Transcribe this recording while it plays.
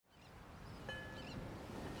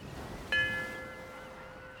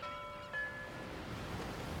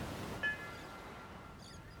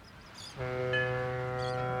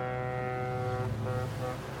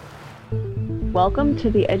Welcome to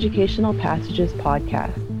the Educational Passages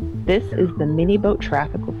podcast. This is the Miniboat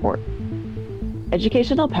Traffic Report.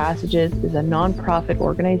 Educational Passages is a nonprofit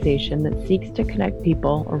organization that seeks to connect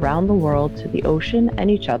people around the world to the ocean and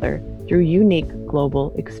each other through unique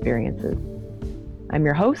global experiences. I'm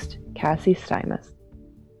your host, Cassie Stymus.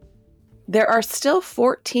 There are still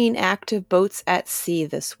 14 active boats at sea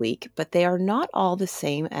this week, but they are not all the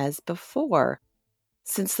same as before.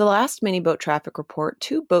 Since the last Miniboat Traffic Report,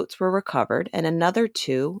 2 boats were recovered and another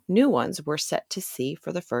 2 new ones were set to sea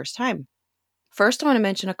for the first time. First, I want to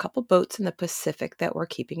mention a couple boats in the Pacific that we're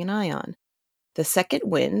keeping an eye on. The Second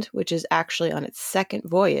Wind, which is actually on its second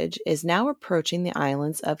voyage, is now approaching the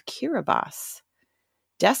islands of Kiribati.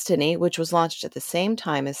 Destiny, which was launched at the same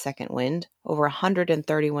time as Second Wind, over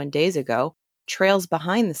 131 days ago, trails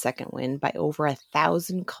behind the Second Wind by over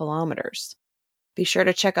 1,000 kilometers. Be sure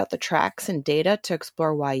to check out the tracks and data to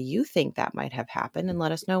explore why you think that might have happened and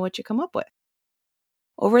let us know what you come up with.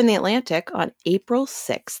 Over in the Atlantic, on April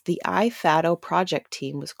 6th, the IFADO project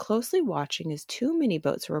team was closely watching as 2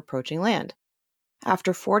 mini-boats were approaching land.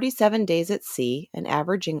 After 47 days at sea and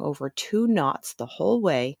averaging over 2 knots the whole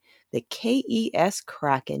way, the KES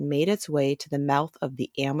Kraken made its way to the mouth of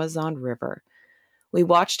the Amazon River. We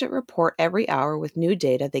watched it report every hour with new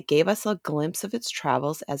data that gave us a glimpse of its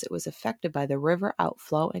travels as it was affected by the river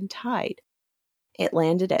outflow and tide. It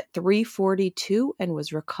landed at 3:42 and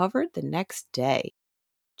was recovered the next day.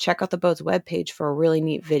 Check out the boat's webpage for a really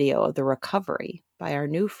neat video of the recovery by our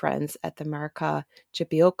new friends at the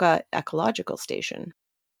Maracay-Chipioca Ecological Station.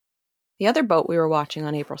 The other boat we were watching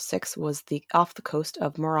on April 6th was off the coast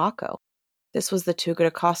of Morocco. This was the Tuga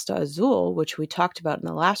de Costa Azul, which we talked about in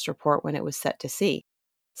the last report when it was set to sea.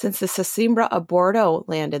 Since the Sesimbra a Bordo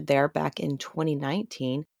landed there back in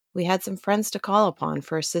 2019, we had some friends to call upon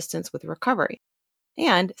for assistance with recovery.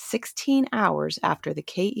 And 16 hours after the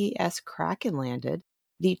KES Kraken landed,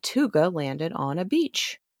 the Tuga landed on a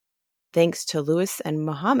beach. Thanks to Louis and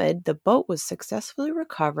Mohammed, the boat was successfully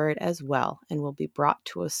recovered as well and will be brought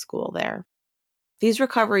to a school there. These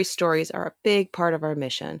recovery stories are a big part of our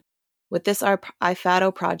mission. With this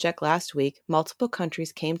IFADO project last week, multiple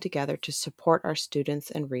countries came together to support our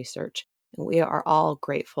students and research, and we are all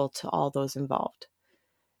grateful to all those involved.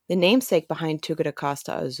 The namesake behind Tuga de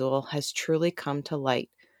Costa Azul has truly come to light.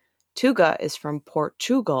 Tuga is from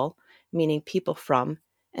Portugal, meaning people from,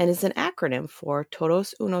 and is an acronym for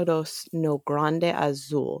Todos Unidos no Grande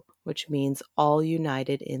Azul, which means all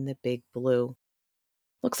united in the big blue.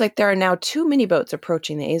 Looks like there are now 2 mini-boats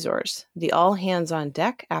approaching the Azores. The all hands on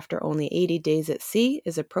deck, after only 80 days at sea,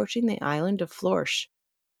 is approaching the island of Flores.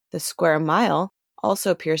 The Square Mile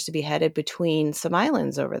also appears to be headed between some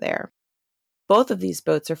islands over there. Both of these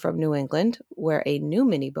boats are from New England, where a new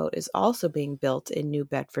mini-boat is also being built in New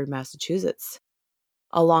Bedford, Massachusetts.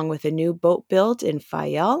 Along with a new boat build in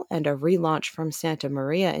Fayal and a relaunch from Santa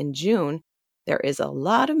Maria in June, there is a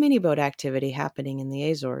lot of mini-boat activity happening in the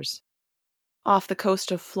Azores. Off the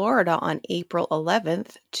coast of Florida on April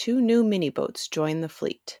 11th, 2 new mini-boats joined the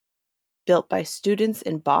fleet. Built by students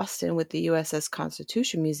in Boston with the USS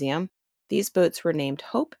Constitution Museum, these boats were named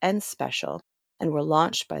Hope and Special and were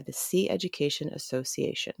launched by the Sea Education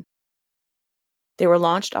Association. They were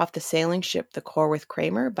launched off the sailing ship the Corwith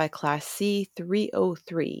Kramer by Class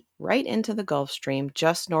C-303 right into the Gulf Stream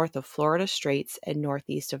just north of Florida Straits and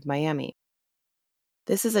northeast of Miami.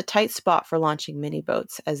 This is a tight spot for launching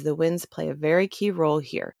mini-boats as the winds play a very key role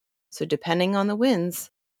here, so depending on the winds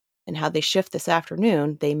and how they shift this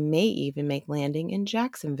afternoon, they may even make landing in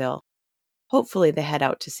Jacksonville. Hopefully they head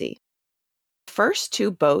out to sea. The first 2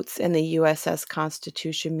 boats in the USS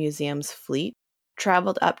Constitution Museum's fleet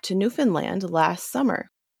traveled up to Newfoundland last summer.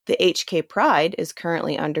 The HK Pride is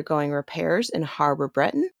currently undergoing repairs in Harbor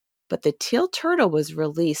Breton, but the Teal Turtle was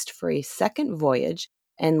released for a second voyage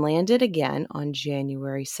and landed again on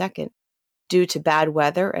January 2nd. Due to bad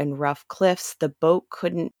weather and rough cliffs, the boat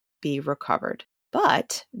couldn't be recovered.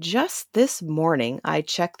 But just this morning, I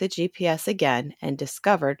checked the GPS again and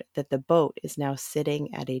discovered that the boat is now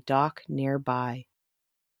sitting at a dock nearby.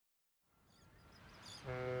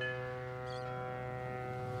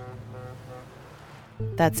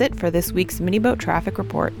 That's it for this week's Miniboat Traffic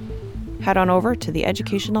Report. Head on over to the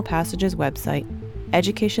Educational Passages website,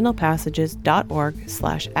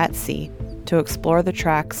 educationalpassages.org/@sea, to explore the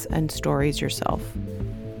tracks and stories yourself.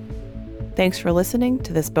 Thanks for listening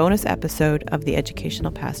to this bonus episode of the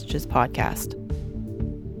Educational Passages podcast.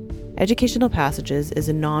 Educational Passages is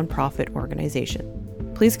a nonprofit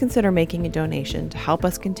organization. Please consider making a donation to help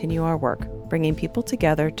us continue our work, bringing people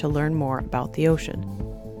together to learn more about the ocean.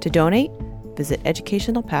 To donate, visit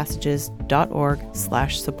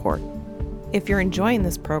educationalpassages.org/support. If you're enjoying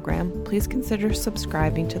this program, please consider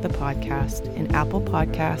subscribing to the podcast in Apple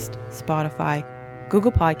Podcast, Spotify,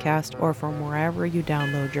 Google Podcast, or from wherever you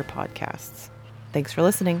download your podcasts. Thanks for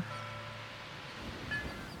listening.